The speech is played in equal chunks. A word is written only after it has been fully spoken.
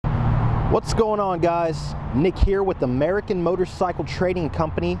What's going on, guys? Nick here with American Motorcycle Trading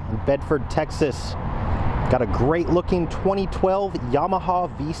Company in Bedford, Texas. Got a great looking 2012 Yamaha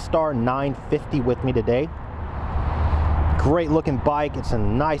V Star 950 with me today. Great looking bike. It's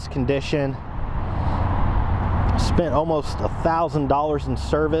in nice condition. Spent almost $1,000 in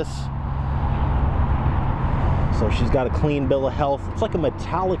service. So she's got a clean bill of health. It's like a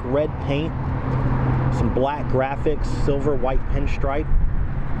metallic red paint, some black graphics, silver white pinstripe.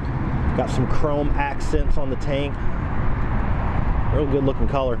 Got some chrome accents on the tank. Real good looking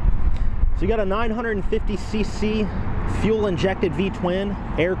color. So you got a 950cc fuel injected V-twin,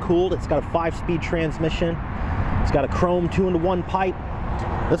 air cooled. It's got a 5-speed transmission. It's got a chrome 2-in-1 pipe.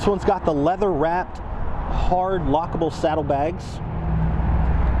 This one's got the leather wrapped hard lockable saddlebags.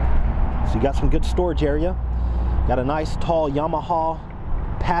 So you got some good storage area. Got a nice tall Yamaha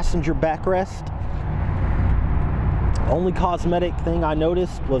passenger backrest. Only cosmetic thing I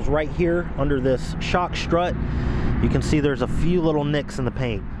noticed was right here under this shock strut. You can see there's a few little nicks in the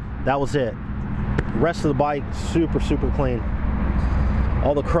paint. That was it. The rest of the bike, super clean.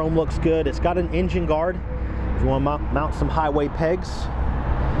 All the chrome looks good. It's got an engine guard if you want to mount some highway pegs.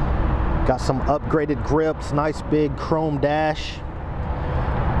 Got some upgraded grips, nice big chrome dash.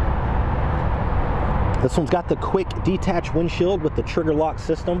 This one's got the quick detach windshield with the trigger lock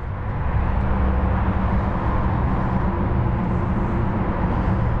system.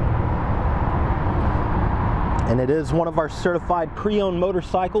 And it is one of our certified pre-owned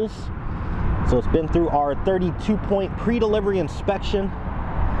motorcycles. So it's been through our 32-point pre-delivery inspection.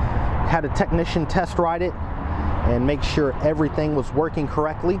 Had a technician test ride it and make sure everything was working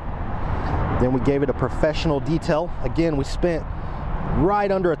correctly. Then we gave it a professional detail. Again, we spent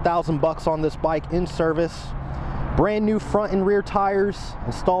right under $1,000 on this bike in service. Brand new front and rear tires,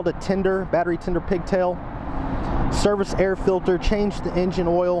 installed a battery tender pigtail, service air filter, changed the engine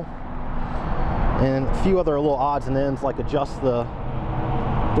oil, and a few other little odds and ends like adjust the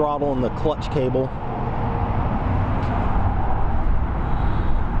throttle and the clutch cable.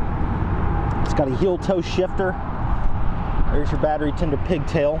 It's got a heel toe shifter. There's your battery tender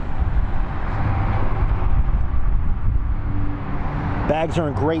pigtail. Bags are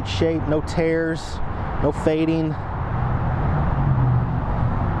in great shape, no tears, no fading.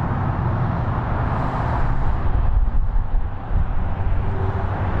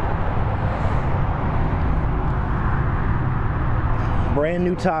 Brand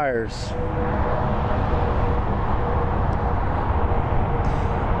new tires.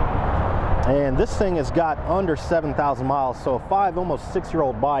 And this thing has got under 7,000 miles, so a almost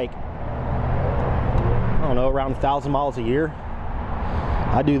 6-year-old bike, I don't know, around 1,000 miles a year.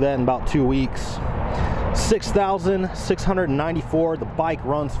 I do that in about 2 weeks. 6,694. The bike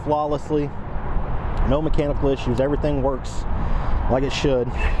runs flawlessly. No mechanical issues. Everything works like it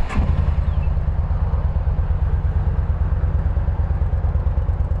should.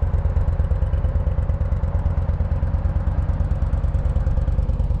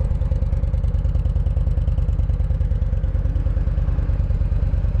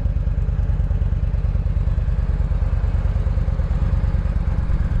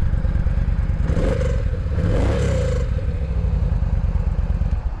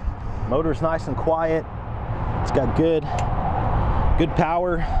 Motor's nice and quiet. It's got good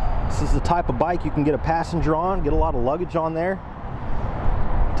power. This is the type of bike you can get a passenger on, get a lot of luggage on there,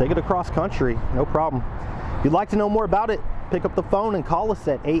 take it across country, no problem. If you'd like to know more about it, pick up the phone and call us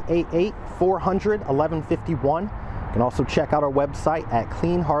at 888-400-1151. You can also check out our website at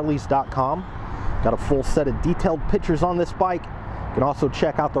cleanharleys.com. Got a full set of detailed pictures on this bike. You can also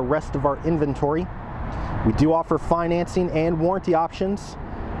check out the rest of our inventory. We do offer financing and warranty options.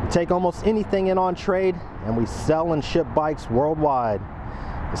 We take almost anything in on trade, and we sell and ship bikes worldwide.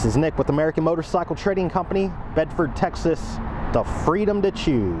 This is Nick with American Motorcycle Trading Company, Bedford, Texas. The freedom to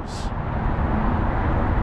choose.